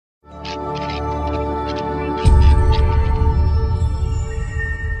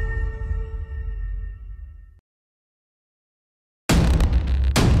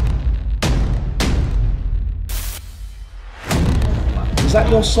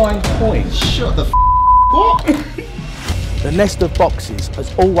your signed coin? Shut the f***. What? The nest of boxes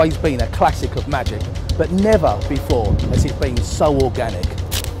has always been a classic of magic, but never before has it been so organic.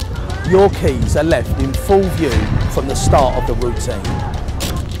 Your keys are left in full view from the start of the routine.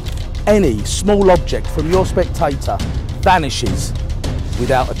 Any small object from your spectator vanishes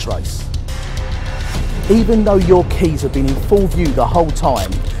without a trace. Even though your keys have been in full view the whole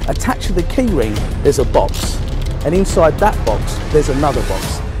time, attached to the key ring there's a box, and inside that box there's another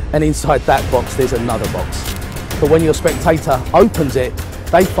box, and inside that box there's another box. But when your spectator opens it,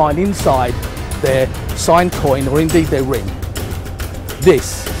 they find inside their signed coin, or indeed their ring.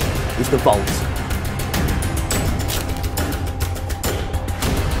 This is the vault.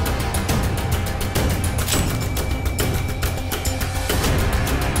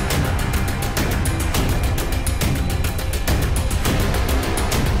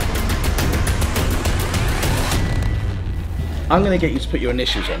 I'm going to get you to put your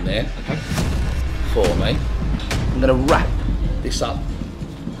initials on there for me. I'm going to wrap this up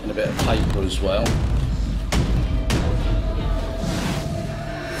in a bit of paper as well.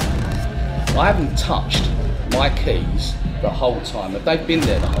 I haven't touched my keys the whole time, but they've been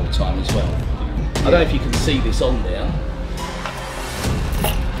there the whole time as well. I don't know if you can see this on there.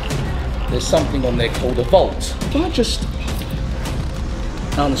 There's something on there called a vault. Can I just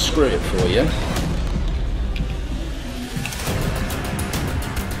unscrew it for you?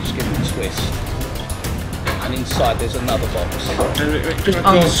 Just give it a twist. And inside there's another box. Just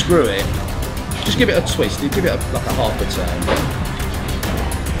unscrew it. Just give it a twist. Give it like a half a turn.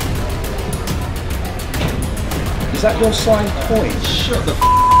 Is that your signed coin? Shut the f***.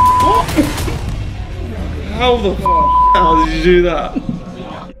 What? How the f*** how did you do that?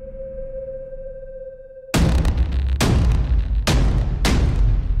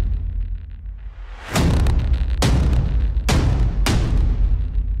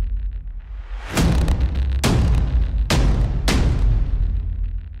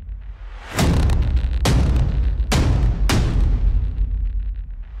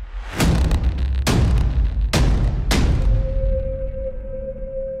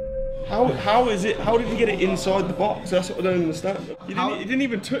 How is it? How did you get it inside the box? That's what I don't understand. You didn't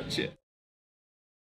even touch it.